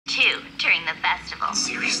too, during the festival.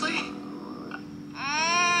 Seriously?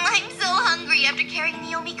 I'm so hungry after carrying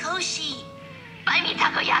the omikoshi. Buy me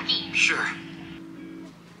takoyaki. Sure.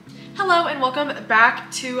 Hello and welcome back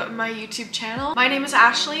to my YouTube channel. My name is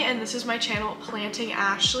Ashley and this is my channel Planting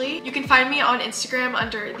Ashley. You can find me on Instagram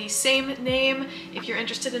under the same name if you're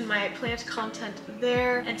interested in my plant content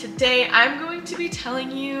there. And today I'm going to be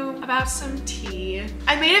telling you about some tea.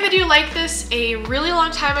 I made a video like this a really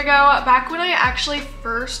long time ago, back when I actually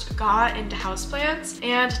first got into houseplants,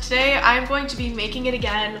 and today I'm going to be making it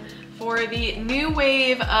again for the new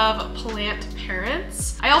wave of plant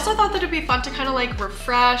parents. I also thought that it'd be fun to kind of like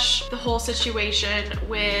refresh the whole situation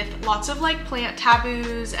with lots of like plant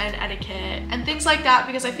taboos and etiquette and things like that,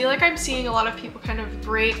 because I feel like I'm seeing a lot of people kind of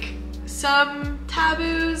break some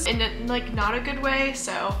taboos in like not a good way,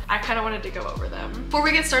 so I kind of wanted to go over them. Before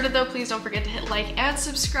we get started though, please don't forget to hit like and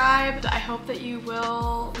subscribe. I hope that you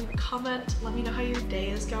will leave a comment. Let me know how your day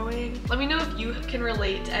is going. Let me know if you can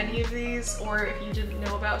relate to any of these or if you didn't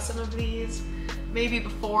know about some of these maybe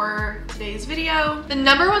before today's video. The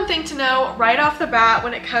number one thing to know right off the bat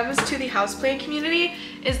when it comes to the houseplant community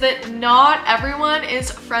is that not everyone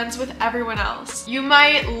is friends with everyone else. You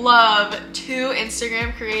might love 2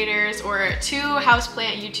 Instagram creators or 2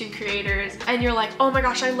 houseplant YouTube creators and you're like, oh my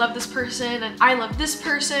gosh, I love this person and I love this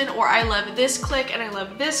person, or I love this clique and I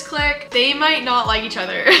love this clique. They might not like each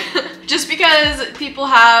other. Just because people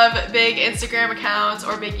have big Instagram accounts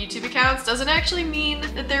or big YouTube accounts doesn't actually mean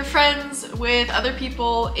that they're friends with other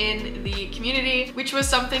people in the community, which was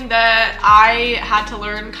something that I had to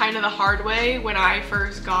learn kind of the hard way when I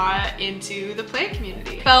first got into the plant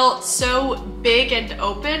community. It felt so big and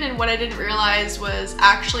open, and what I didn't realize was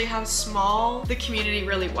actually how small the community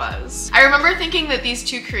really was. I remember thinking that these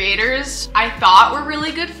 2 creators I thought were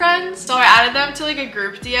really good friends, so I added them to like a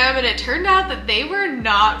group DM, and it turned out that they were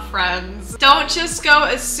not friends. Don't just go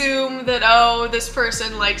assume that, oh, this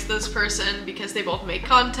person likes this person because they both make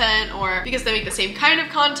content, or because they make the same kind of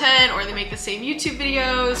content, or they make the same YouTube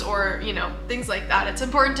videos, or, you know, things like that. It's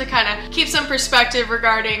important to kind of keep some perspective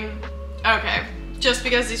regarding, okay, just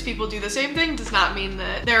because these people do the same thing does not mean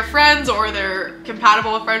that they're friends or they're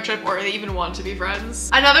compatible with friendship or they even want to be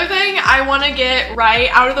friends. Another thing I want to get right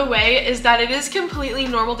out of the way is that it is completely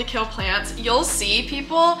normal to kill plants. You'll see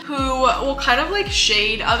people who will kind of like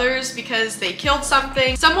shade others because they killed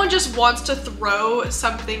something. Someone just wants to throw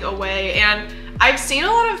something away, and I've seen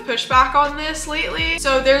a lot of pushback on this lately.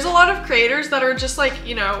 So there's a lot of creators that are just like,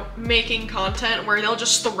 you know, making content where they'll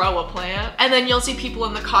just throw a plant, and then you'll see people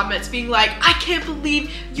in the comments being like, I can't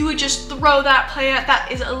believe you would just throw that plant.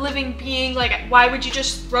 That is a living being. Like, why would you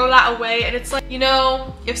just throw that away? And it's like, you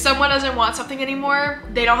know, if someone doesn't want something anymore,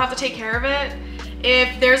 they don't have to take care of it.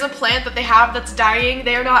 If there's a plant that they have that's dying,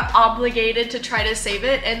 they are not obligated to try to save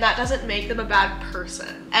it, and that doesn't make them a bad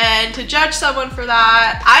person. And to judge someone for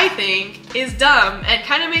that, I think, is dumb and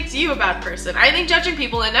kind of makes you a bad person. I think judging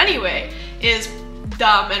people in any way is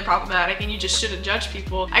dumb and problematic, and you just shouldn't judge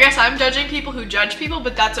people. I guess I'm judging people who judge people,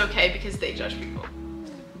 but that's okay because they judge people.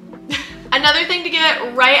 Another thing to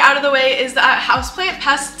get right out of the way is that houseplant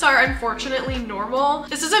pests are unfortunately normal.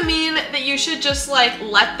 This doesn't mean that you should just like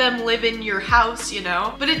let them live in your house, you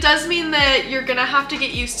know, but it does mean that you're gonna have to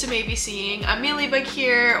get used to maybe seeing a mealybug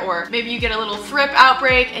here, or maybe you get a little thrip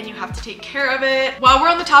outbreak and you have to take care of it. While we're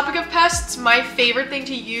on the topic of pests, my favorite thing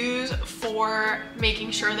to use for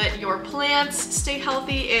making sure that your plants stay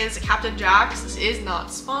healthy is Captain Jack's. This is not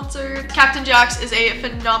sponsored. Captain Jack's is a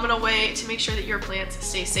phenomenal way to make sure that your plants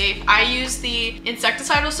stay safe. I use the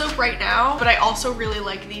insecticidal soap right now, but I also really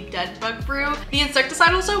like the dead bug brew. The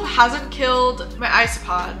insecticidal soap hasn't killed my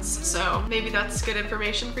isopods, so maybe that's good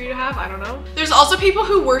information for you to have, I don't know. There's also people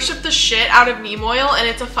who worship the shit out of neem oil, and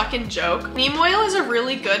it's a fucking joke. Neem oil is a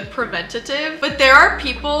really good preventative, but there are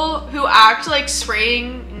people who act like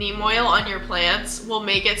spraying neem oil on your plants will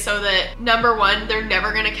make it so that, number one, they're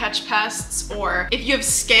never gonna catch pests, or if you have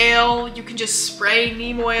scale, you can just spray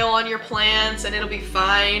neem oil on your plants and it'll be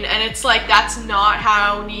fine. And it's like, that's not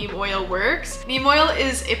how neem oil works. Neem oil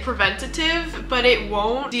is a preventative, but it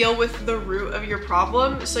won't deal with the root of your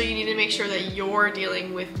problem. So you need to make sure that you're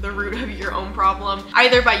dealing with the root of your own problem,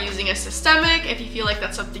 either by using a systemic, if you feel like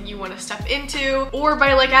that's something you want to step into, or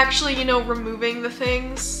by like actually, you know, removing the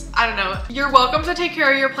things. I don't know. You're welcome to take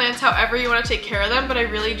care of your plants however you want to take care of them, but I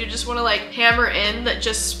really do just want to like hammer in that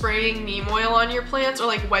just spraying neem oil on your plants or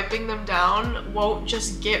like wiping them down won't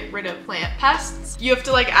just get rid of plant pests. You have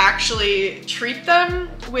to like actually actually treat them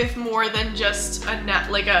with more than just a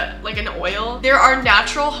like an oil. There are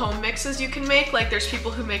natural home mixes you can make. Like there's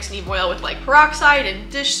people who mix neem oil with like peroxide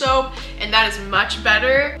and dish soap, and that is much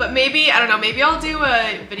better. But maybe, I don't know, maybe I'll do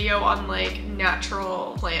a video on like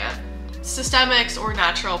natural plant systemics or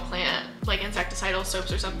natural plant like insecticidal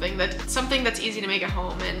soaps or something that's easy to make at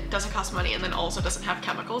home and doesn't cost money, and then also doesn't have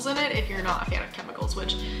chemicals in it if you're not a fan of chemicals,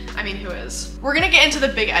 which I mean, who is? We're gonna get into the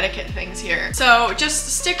big etiquette things here. So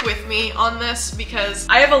just stick with me on this because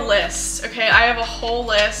I have a list, okay? I have a whole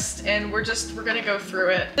list and we're gonna go through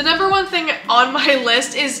it. The number one thing on my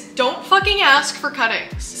list is don't fucking ask for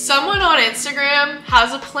cuttings. Someone on Instagram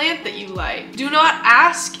has a plant that you like. Do not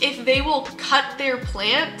ask if they will cut their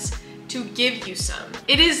plant to give you some.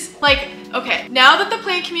 It is like, okay, now that the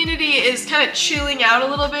plant community is kind of chilling out a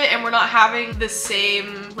little bit and we're not having the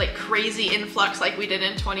same like crazy influx like we did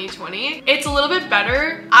in 2020, it's a little bit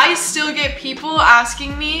better. I still get people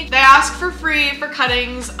asking me, they ask for free for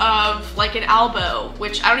cuttings of like an elbow,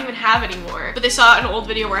 which I don't even have anymore, but they saw an old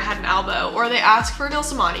video where I had an elbow, or they ask for an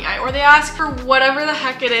Ilsamani, or they ask for whatever the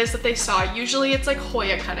heck it is that they saw. Usually it's like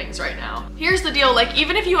Hoya cuttings right now. Here's the deal, like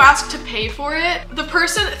even if you ask to pay for it, the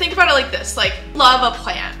person, think about it like this, like love a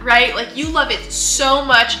plant, right? Like you love it so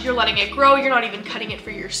much, you're letting it grow, you're not even cutting it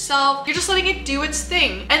for yourself, you're just letting it do its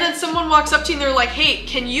thing. And then someone walks up to you and they're like, hey,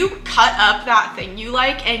 can you cut up that thing you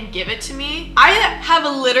like and give it to me? I have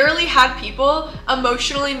literally had people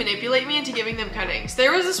emotionally manipulate me into giving them cuttings.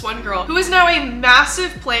 There was this one girl who is now a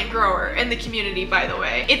massive plant grower in the community, by the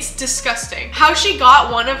way. It's disgusting how she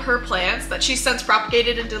got one of her plants that she's since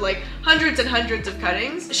propagated into like hundreds and hundreds of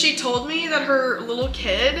cuttings. She told me that her little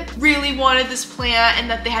kid really wanted this plant and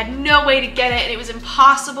that they had no way to get it and it was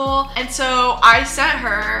impossible. And so I sent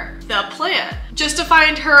her the plant just to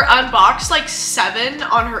find her unboxed like 7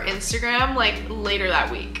 on her Instagram like later that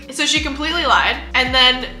week. So she completely lied. And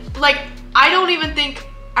then like, I don't even think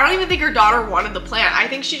her daughter wanted the plant. I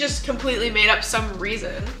think she just completely made up some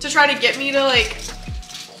reason to try to get me to like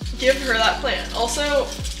give her that plant. Also,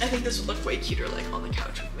 I think this would look way cuter like on the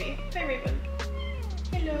couch with me. Hi, Raven.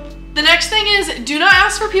 Hello. The next thing is, do not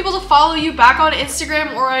ask for people to follow you back on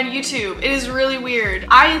Instagram or on YouTube. It is really weird.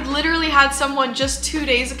 I literally had someone just 2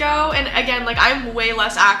 days ago, and again, like I'm way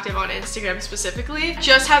less active on Instagram specifically,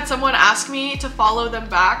 just had someone ask me to follow them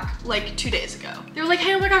back like 2 days ago. They were like,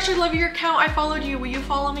 hey, oh my gosh, I love your account, I followed you, will you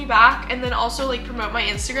follow me back? And then also like promote my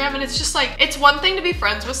Instagram. And it's just like, it's one thing to be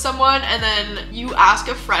friends with someone and then you ask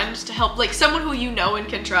a friend to help, like someone who you know and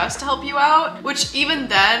can trust to help you out, which even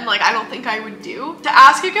then, like I don't think I would do. To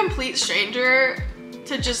ask a complete stranger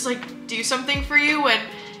to just like do something for you when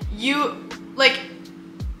you like,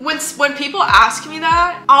 when people ask me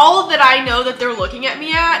that, all that I know that they're looking at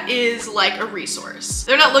me at is like a resource.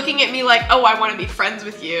 They're not looking at me like, oh, I want to be friends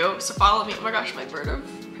with you, so follow me. Oh my gosh, my bird of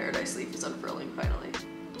paradise leaf is unfurling finally.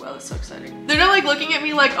 Wow, that's so exciting. They're not like looking at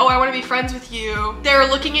me like, oh, I want to be friends with you. They're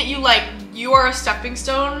looking at you like you are a stepping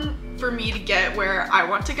stone for me to get where I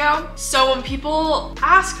want to go. So when people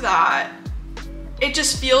ask that, it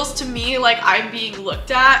just feels to me like I'm being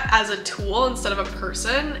looked at as a tool instead of a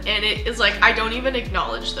person, and it is like I don't even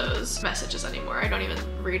acknowledge those messages anymore. I don't even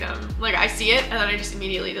read them. Like I see it and then I just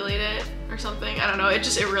immediately delete it or something. I don't know,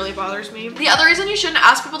 it really bothers me. The other reason you shouldn't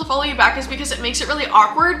ask people to follow you back is because it makes it really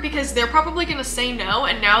awkward, because they're probably gonna say no,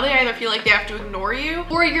 and now they either feel like they have to ignore you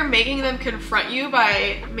or you're making them confront you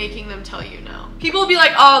by making them tell you no. People will be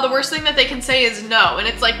like, oh, the worst thing that they can say is no, and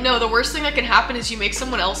it's like, no, the worst thing that can happen is you make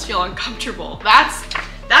someone else feel uncomfortable.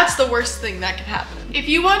 That's the worst thing that can happen. If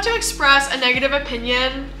you want to express a negative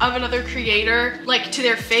opinion of another creator, like to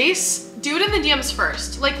their face, do it in the DMs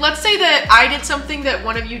first. Like, let's say that I did something that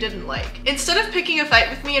one of you didn't like. Instead of picking a fight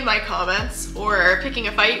with me in my comments or picking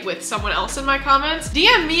a fight with someone else in my comments,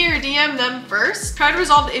 DM me or DM them first. Try to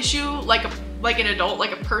resolve the issue like an adult,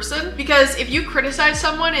 like a person, because if you criticize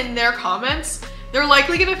someone in their comments, they're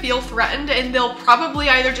likely gonna feel threatened and they'll probably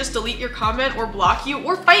either just delete your comment or block you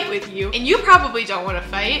or fight with you. And you probably don't wanna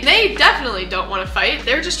fight. They definitely don't wanna fight.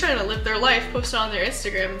 They're just trying to live their life, post it on their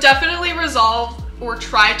Instagram. Definitely resolve or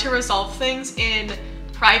try to resolve things in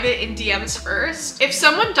private in DMs first. If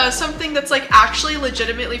someone does something that's like actually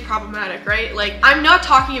legitimately problematic, right? Like, I'm not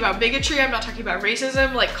talking about bigotry, I'm not talking about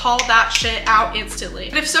racism, like call that shit out instantly.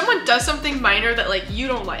 But if someone does something minor that like you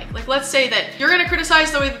don't like let's say that you're gonna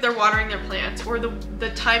criticize the way that they're watering their plants, or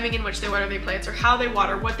the timing in which they water their plants, or how they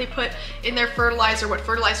water, what they put in their fertilizer, what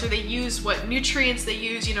fertilizer they use, what nutrients they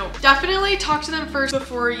use, you know, definitely talk to them first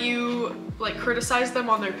before you like criticize them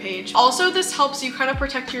on their page. Also, this helps you kind of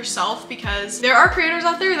protect yourself, because there are creators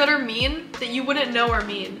out there that are mean that you wouldn't know are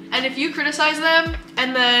mean. And if you criticize them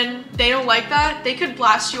and then they don't like that, they could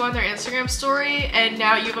blast you on their Instagram story and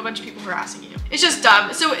now you have a bunch of people harassing you. It's just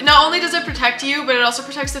dumb. So not only does it protect you, but it also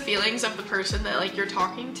protects the feelings of the person that like you're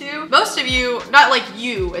talking to. Most of you, not like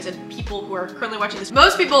you as in people who are currently watching this,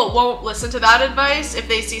 most people won't listen to that advice. If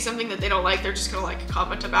they see something that they don't like, they're just gonna like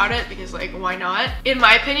comment about it because like, why not? In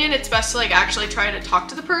my opinion, it's best to like actually try to talk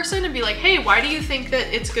to the person and be like, hey, why do you think that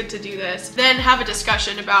it's good to do this? Then have a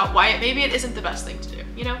discussion about why maybe it isn't the best thing to do.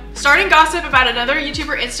 You know? Starting gossip about another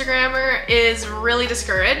YouTuber, Instagrammer is really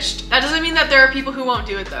discouraged. That doesn't mean that there are people who won't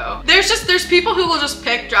do it though. There's people who will just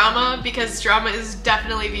pick drama because drama is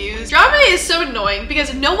definitely views. Drama is so annoying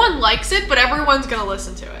because no one likes it, but everyone's gonna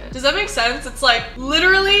listen to it. Does that make sense? It's like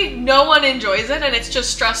literally no one enjoys it and it's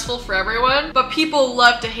just stressful for everyone, but people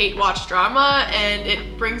love to hate watch drama and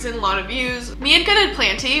it brings in a lot of views. Me and Good and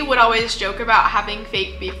PlanTEA would always joke about having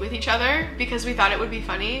fake beef with each other because we thought it would be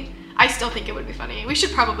funny. I still think it would be funny. We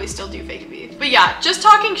should probably still do fake beef. But yeah, just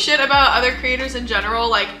talking shit about other creators in general,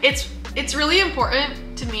 like it's really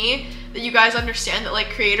important to me that you guys understand that like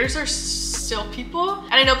creators are still people.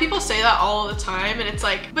 And I know people say that all the time and it's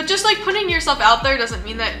like, but just like putting yourself out there doesn't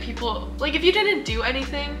mean that people, like if you didn't do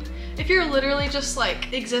anything, if you're literally just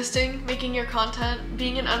like existing, making your content,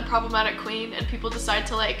 being an unproblematic queen, and people decide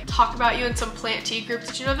to like talk about you in some PlanTEA groups.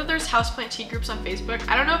 Did you know that there's Houseplants groups on Facebook?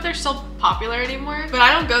 I don't know if they're still popular anymore, but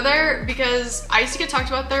I don't go there because I used to get talked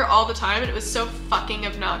about there all the time and it was so fucking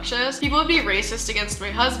obnoxious. People would be racist against my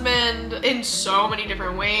husband in so many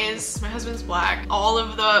different ways. My husband's black. All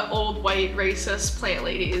of the old white racist plant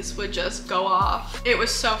ladies would just go off. It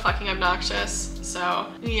was so fucking obnoxious. So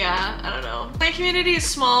yeah, I don't know. My community is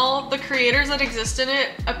small. The creators that exist in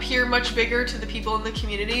it appear much bigger to the people in the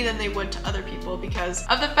community than they would to other people because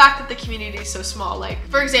of the fact that the community is so small. Like,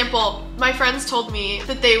 for example, my friends told me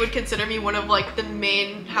that they would consider me one of like the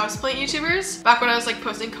main houseplant YouTubers back when I was like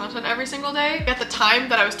posting content every single day. At the time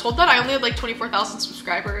that I was told that, I only had like 24,000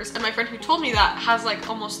 subscribers and my friend who told me that has like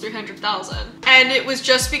almost 300,000. And it was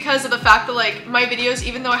just because of the fact that like my videos,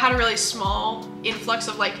 even though I had a really small influx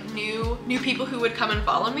of like new people who would come and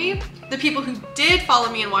follow me, the people who did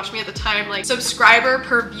follow me and watch me at the time, like subscriber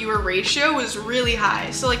per viewer ratio was really high.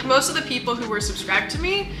 So like most of the people who were subscribed to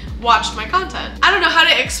me watched my content. I don't know how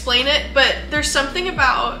to explain it, but there's something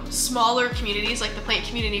about smaller communities, like the plant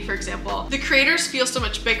community, for example. The creators feel so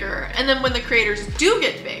much bigger. And then when the creators do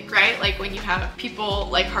get big, right? Like when you have people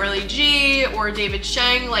like Harley G or David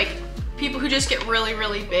Sheng, like people who just get really,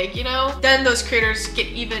 really big, you know? Then those creators get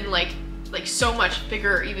even like so much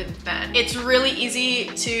bigger even then. It's really easy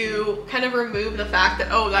to kind of remove the fact that,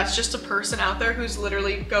 oh, that's just a person out there who's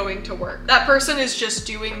literally going to work. That person is just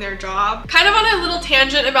doing their job. Kind of on a little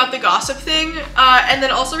tangent about the gossip thing, and then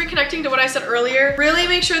also reconnecting to what I said earlier, really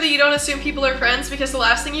make sure that you don't assume people are friends because the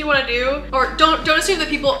last thing you want to do, or don't assume that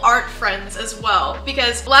people aren't friends as well,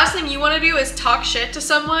 because the last thing you want to do is talk shit to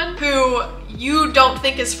someone who you don't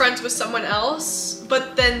think is friends with someone else,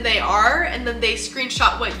 but then they are, and then they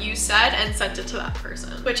screenshot what you said and sent it to that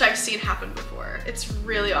person, which I've seen happen before. It's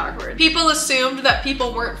really awkward. People assumed that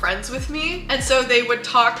people weren't friends with me, and so they would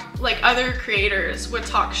talk, like other creators would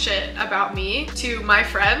talk shit about me to my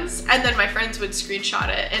friends, and then my friends would screenshot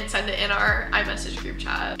it and send it in our iMessage group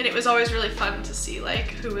chat. And it was always really fun to see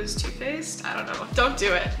like who was two-faced. I don't know. Don't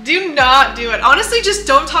do it. Do not do it. Honestly, just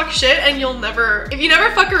don't talk shit and you'll never, if you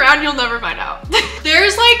never fuck around, you'll never find out.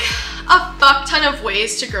 There's like a fuck ton of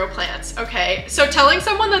ways to grow plants, okay? So telling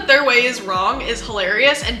someone that their way is wrong is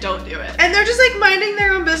hilarious and don't do it. And they're just like minding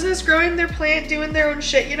their own business, growing their plant, doing their own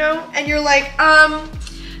shit, you know? And you're like,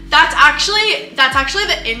 that's actually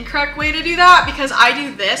the incorrect way to do that because I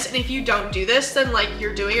do this, and if you don't do this, then like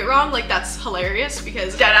you're doing it wrong. Like that's hilarious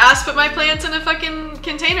because deadass put my plants in a fucking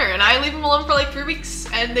container and I leave them alone for like 3 weeks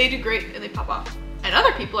and they do great and they pop off. And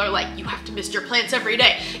other people are like, you have to mist your plants every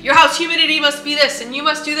day. Your house humidity must be this and you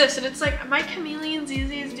must do this. And it's like, my chameleon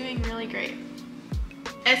ZZ is doing really great.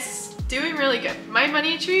 It's doing really good. My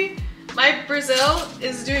money tree, my Brazil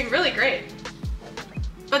is doing really great.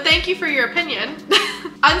 But thank you for your opinion.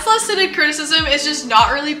 Unsolicited criticism is just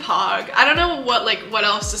not really pog. I don't know what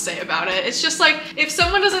else to say about it. It's just like, if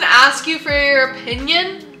someone doesn't ask you for your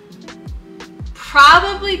opinion,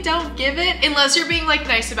 probably don't give it unless you're being like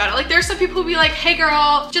nice about it. Like there's some people who be like, hey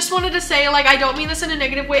girl, just wanted to say like I don't mean this in a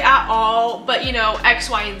negative way at all, but you know, X,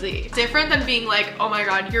 Y, and Z. Different than being like, oh my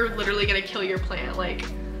god, you're literally gonna kill your plant. Like,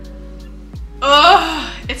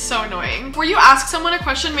 ugh, it's so annoying. Before you ask someone a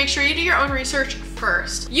question, make sure you do your own research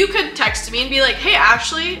first. You could text me and be like, hey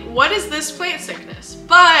Ashley, what is this plant sickness?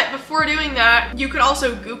 But before doing that, you could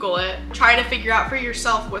also Google it, try to figure out for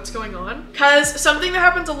yourself what's going on. Because something that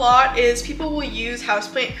happens a lot is people will use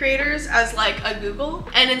houseplant creators as like a Google,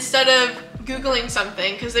 and instead of Googling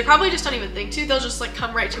something, because they probably just don't even think to, they'll just like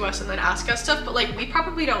come right to us and then ask us stuff, but like we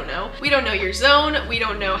probably don't know. We don't know your zone, we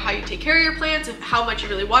don't know how you take care of your plants, and how much you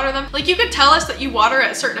really water them. Like you could tell us that you water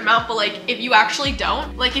at a certain amount, but like if you actually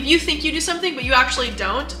don't, like if you think you do something but you actually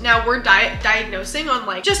don't, now we're diagnosing on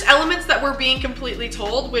like just elements that we're being completely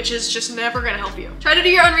told, which is just never gonna help you. Try to do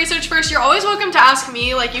your own research first. You're always welcome to ask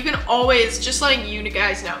me. Like you can always, just letting you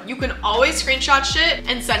guys know, you can always screenshot shit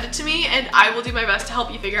and send it to me, and I will do my best to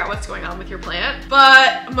help you figure out what's going on with your plant.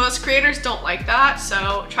 But most creators don't like that,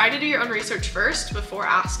 so try to do your own research first before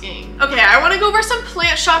asking. Okay, I want to go over some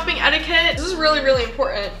plant shopping etiquette. This is really, really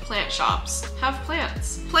important. Plant shops have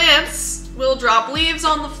plants. Plants will drop leaves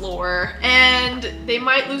on the floor and they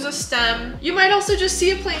might lose a stem. You might also just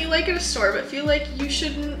see a plant you like at a store but feel like you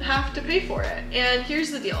shouldn't have to pay for it. And here's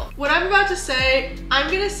the deal. What I'm about to say, I'm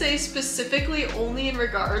gonna say specifically only in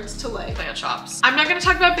regards to like plant shops. I'm not gonna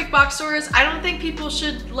talk about big box stores. I don't think people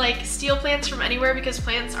should like steal plants from anywhere because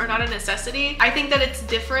plants are not a necessity. I think that it's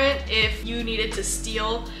different if you needed to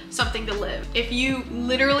steal something to live. If you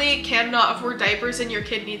literally cannot afford diapers and your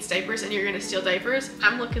kid needs diapers and you're gonna steal diapers,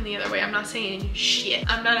 I'm looking the other way. I'm not saying shit.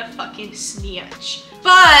 I'm not a fucking snitch.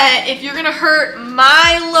 But if you're gonna hurt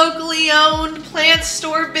my locally owned plant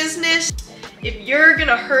store business, if you're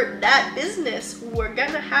gonna hurt that business, we're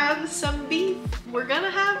gonna have some beef. We're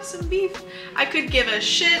gonna have some beef. I could give a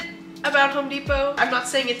shit about Home Depot. I'm not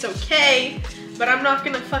saying it's okay, but I'm not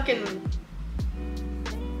gonna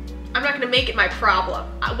make it my problem.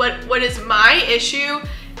 What is my issue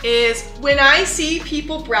is when I see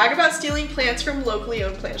people brag about stealing plants from locally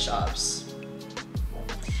owned plant shops.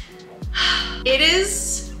 It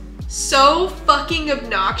is so fucking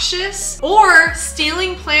obnoxious. Or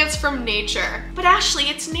stealing plants from nature. But Ashley,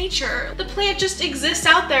 it's nature. The plant just exists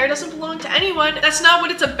out there. It doesn't belong to anyone. That's not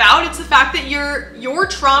what it's about. It's the fact that you're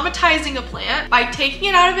traumatizing a plant by taking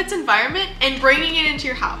it out of its environment and bringing it into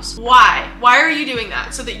your house. Why? Why are you doing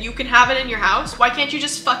that? So that you can have it in your house? Why can't you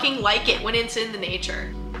just fucking like it when it's in the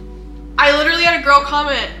nature? I literally had a girl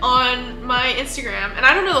comment on my Instagram, and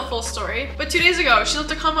I don't know the full story, but 2 days ago, she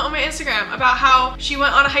left a comment on my Instagram about how she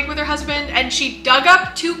went on a hike with her husband and she dug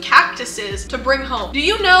up 2 cactuses to bring home. Do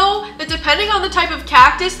you know that depending on the type of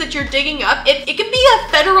cactus that you're digging up, it can be a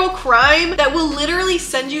federal crime that will literally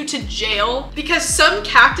send you to jail? Because some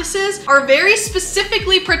cactuses are very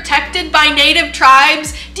specifically protected by native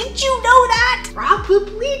tribes. Did you know that?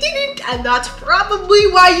 Probably didn't, and that's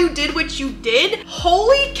probably why you did what you did.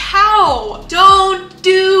 Holy cow. Don't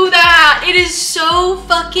do that. It is so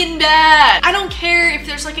fucking bad. I don't care if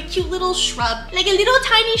there's like a cute little shrub, like a little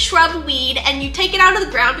tiny shrub weed, and you take it out of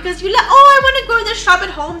the ground because you're like, oh, I want to grow this shrub at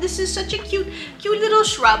home. This is such a cute little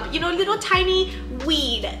shrub, you know, little tiny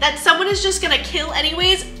weed that someone is just gonna kill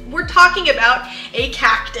anyways. We're talking about a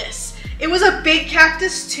cactus. It was a big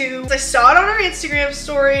cactus too. I saw it on her Instagram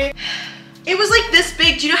story. It was like this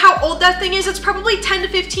big. Do you know how old that thing is? It's probably 10 to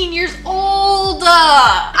 15 years old.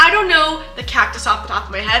 I don't know the cactus off the top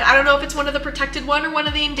of my head. I don't know if it's one of the protected one or one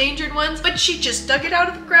of the endangered ones, but she just dug it out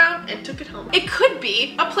of the ground and took it home. It could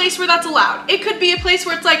be a place where that's allowed. It could be a place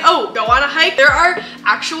where it's like, oh, go on a hike. There are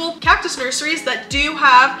actual cactus nurseries that do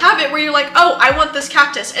have it where you're like, oh, I want this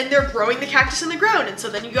cactus, and they're growing the cactus in the ground, and so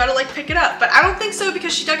then you gotta like pick it up. But I don't think so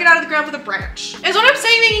because she dug it out of the ground with a branch. Is what I'm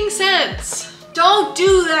saying making sense? Don't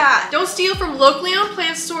do that. Don't steal from locally owned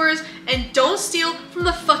plant stores, and don't steal from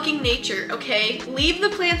the fucking nature, okay? Leave the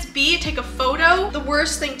plants be, take a photo. The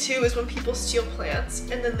worst thing too is when people steal plants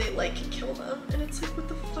and then they like kill them, and it's like, what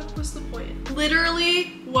the fuck was the point?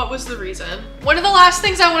 Literally, what was the reason? One of the last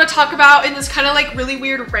things I want to talk about in this kind of like really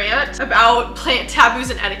weird rant about plant taboos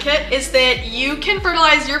and etiquette is that you can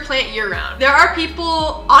fertilize your plant year round. There are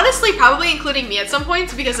people, honestly, probably including me at some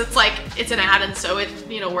points, because it's like, it's an ad and so it,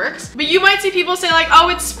 you know, works. But you might see people say like, oh,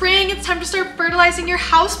 it's spring, it's time to start fertilizing your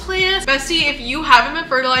house plants. Bestie, if you haven't been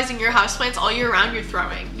fertilizing your houseplants all year round, you're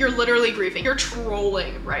throwing. You're literally griefing. You're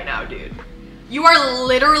trolling right now, dude. You are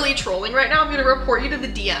literally trolling right now. I'm gonna report you to the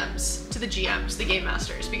DMs, to the GMs, the game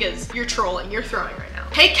masters, because you're trolling, you're throwing right now.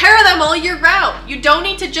 Take care of them all year round. You don't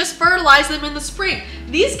need to just fertilize them in the spring.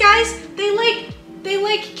 These guys, they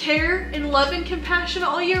like care and love and compassion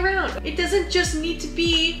all year round. It doesn't just need to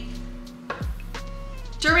be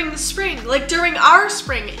during the spring, like during our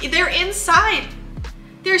spring. They're inside.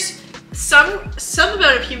 some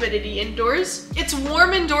amount of humidity indoors. It's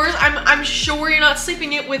warm indoors. I'm sure you're not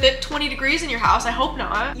sleeping with it 20 degrees in your house. I hope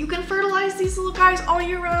not. You can fertilize these little guys all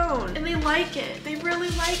year round, and they like it. They really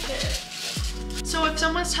like it. So if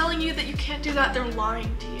someone's telling you that you can't do that, they're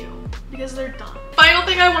lying to you because they're dumb. Final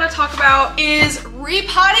thing I want to talk about is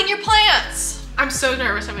repotting your plants. I'm so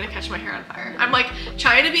nervous I'm gonna catch my hair on fire. I'm like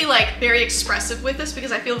trying to be like very expressive with this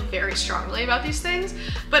because I feel very strongly about these things,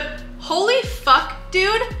 but holy fuck,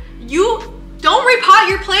 dude, you don't repot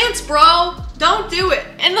your plants, bro. Don't do it.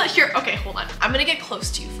 And here, okay, hold on. I'm gonna get close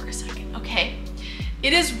to you for a second, okay?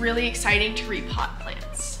 It is really exciting to repot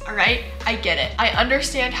plants, all right? I get it. I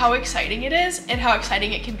understand how exciting it is and how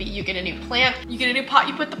exciting it can be. You get a new plant, you get a new pot,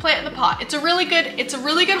 you put the plant in the pot. It's a really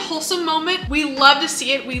good wholesome moment. We love to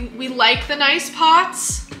see it. We like the nice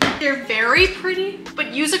pots. They're very pretty,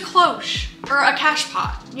 but use a cloche or a cache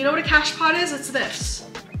pot. You know what a cache pot is? It's this.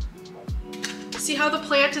 See how the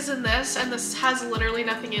plant is in this and this has literally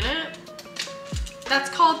nothing in it? That's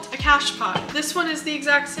called a cache pot. This one is the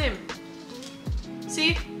exact same.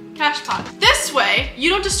 See? Cache pot. This way, you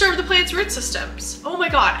don't disturb the plant's root systems. Oh my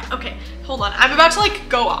God. Okay, hold on. I'm about to like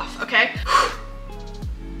go off, okay?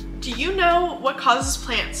 Do you know what causes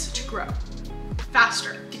plants to grow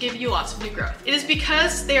faster, to give you lots of new growth? It is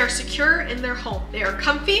because they are secure in their home. They are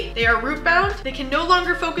comfy, they are root bound, they can no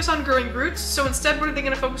longer focus on growing roots, so instead what are they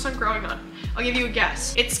gonna focus on growing on? I'll give you a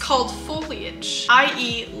guess. It's called foliage,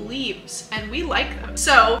 i.e. leaves, and we like them.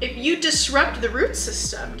 So if you disrupt the root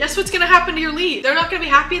system, guess what's gonna happen to your leaves? They're not gonna be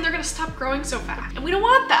happy and they're gonna stop growing so fast. And we don't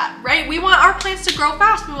want that, right? We want our plants to grow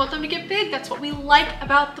fast. We want them to get big. That's what we like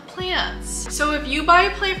about the plants. So if you buy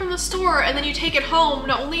a plant from the store and then you take it home,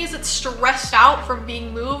 not only is it stressed out from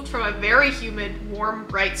being moved from a very humid, warm,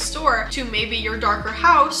 bright store to maybe your darker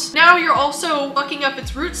house, now you're also fucking up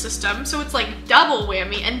its root system, so it's like double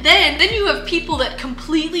whammy. And then you have people that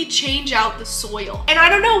completely change out the soil. And I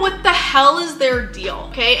don't know what the hell is their deal,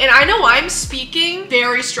 okay? And I know I'm speaking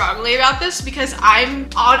very strongly about this because I'm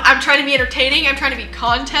trying to be entertaining, I'm trying to be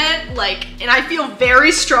content, like, and I feel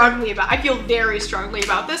very strongly about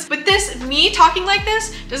this. But me talking like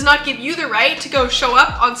this does not give you the right to go show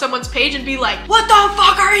up on someone's page and be like, what the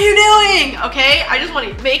fuck are you doing? Okay? I just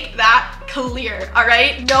want to make that clear, all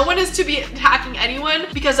right? No one is to be attacking anyone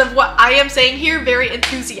because of what I am saying here very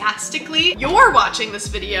enthusiastically. You're watching this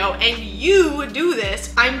video and you do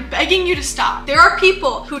this, I'm begging you to stop. There are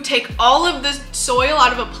people who take all of the soil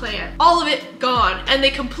out of a plant, all of it gone, and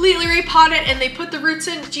they completely repot it and they put the roots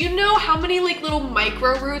in. Do you know how many like little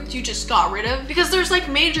micro roots you just got rid of? Because there's like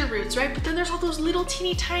major roots, right? But then there's all those little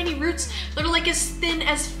teeny tiny roots that are like as thin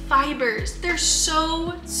as fibers. They're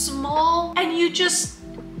so small and you just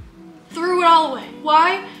threw it all away.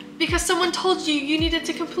 Why? Because someone told you you needed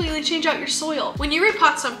to completely change out your soil. When you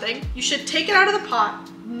repot something, you should take it out of the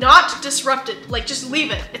pot, not disrupt it, like just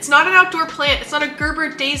leave it. It's not an outdoor plant, it's not a Gerber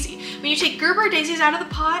daisy. When you take Gerber daisies out of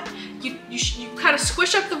the pot, you kind of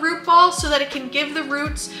squish up the root ball so that it can give the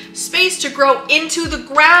roots space to grow into the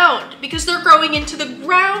ground because they're growing into the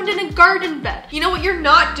ground in a garden bed. You know what you're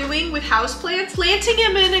not doing with houseplants? Planting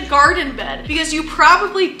them in a garden bed because you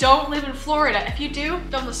probably don't live in Florida. If you do,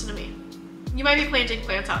 don't listen to me. You might be planting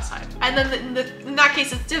plants outside. And then in that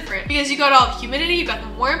case, it's different because you got all the humidity, you got the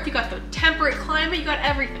warmth, you got the temperate climate, you got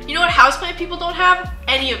everything. You know what houseplant people don't have?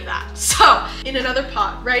 Any of that. So in another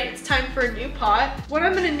pot, right? It's time for a new pot. What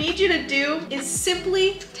I'm gonna need you to do is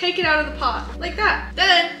simply take it out of the pot like that.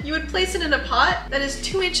 Then you would place it in a pot that is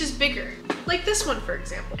 2 inches bigger, like this one, for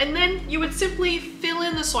example. And then you would simply fill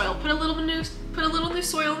in the soil, put a little new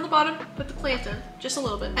soil in the bottom, put the plant in, just a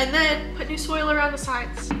little bit, and then put new soil around the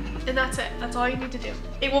sides. And that's it. That's all you need to do.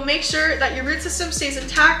 It will make sure that your root system stays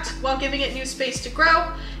intact while giving it new space to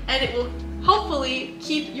grow, and it will hopefully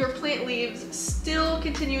keep your plant leaves still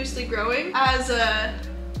continuously growing as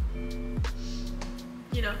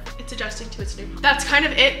you know, it's adjusting to its new home. That's kind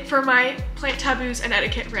of it for my plant taboos and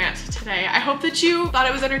etiquette rant today. I hope that you thought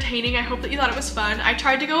it was entertaining. I hope that you thought it was fun. I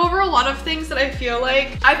tried to go over a lot of things that I feel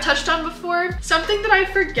like I've touched on before. Something that I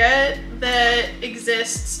forget that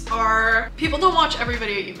exists are people don't watch every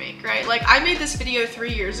video you make, right? Like I made this video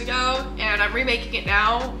 3 years ago and I'm remaking it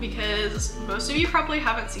now because most of you probably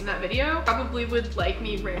haven't seen that video, probably would like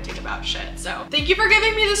me ranting about shit. So thank you for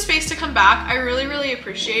giving me the space to come back. I really, really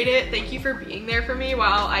appreciate it. Thank you for being there for me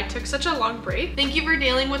while I took such a long break. Thank you for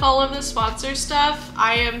dealing with all of the sponsor stuff.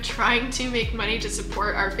 I am trying to make money to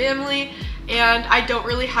support our family and I don't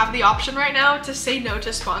really have the option right now to say no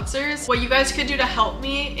to sponsors. What you guys could do to help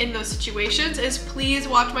me in those situations is please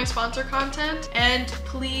watch my sponsor content and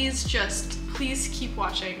please keep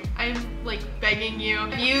watching. I'm like begging you.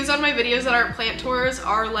 Views on my videos that aren't plant tours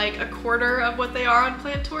are like 1/4 of what they are on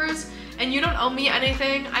plant tours. And you don't owe me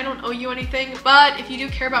anything, I don't owe you anything, but if you do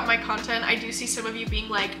care about my content, I do see some of you being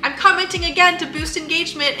like, I'm commenting again to boost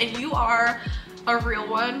engagement, and you are a real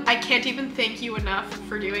one. I can't even thank you enough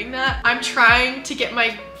for doing that. I'm trying to get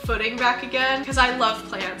my footing back again because I love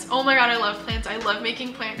plants. Oh my god, I love plants. I love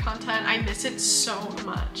making plant content. I miss it so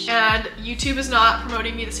much. And YouTube is not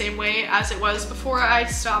promoting me the same way as it was before I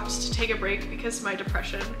stopped to take a break because my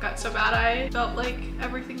depression got so bad I felt like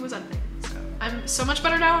everything was ending. So I'm so much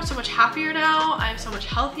better now, so much happier now. I'm so much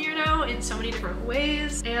healthier now in so many different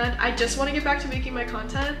ways. And I just want to get back to making my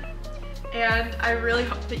content. And I really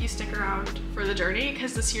hope that you stick around for the journey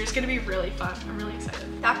because this year is going to be really fun. I'm really excited.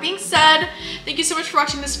 That being said, thank you so much for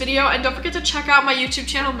watching this video, and don't forget to check out my YouTube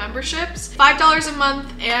channel memberships. $5 a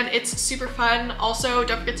month and it's super fun. Also,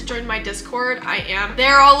 don't forget to join my Discord. I am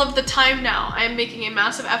there all of the time now. I am making a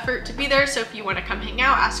massive effort to be there, so if you want to come hang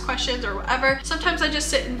out, ask questions or whatever. Sometimes I just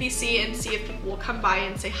sit in VC and see if people will come by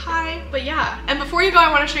and say hi. But yeah, and before you go, I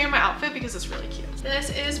want to show you my outfit because it's really cute.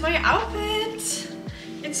 This is my outfit.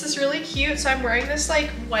 It's this really cute, so I'm wearing this like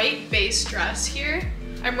white base dress here.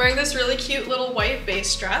 I'm wearing this really cute little white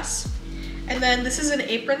base dress. And then this is an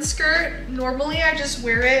apron skirt. Normally I just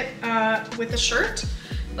wear it with a shirt,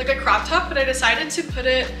 like a crop top, but I decided to put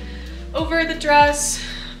it over the dress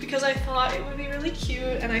because I thought it would be really cute,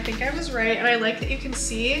 and I think I was right. And I like that you can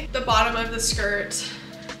see the bottom of the skirt.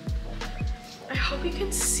 I hope you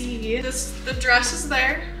can see this. The dress is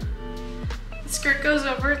there. The skirt goes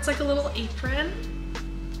over, it's like a little apron.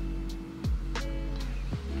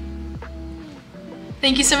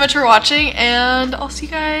 Thank you so much for watching, and I'll see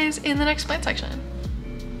you guys in the next plant section.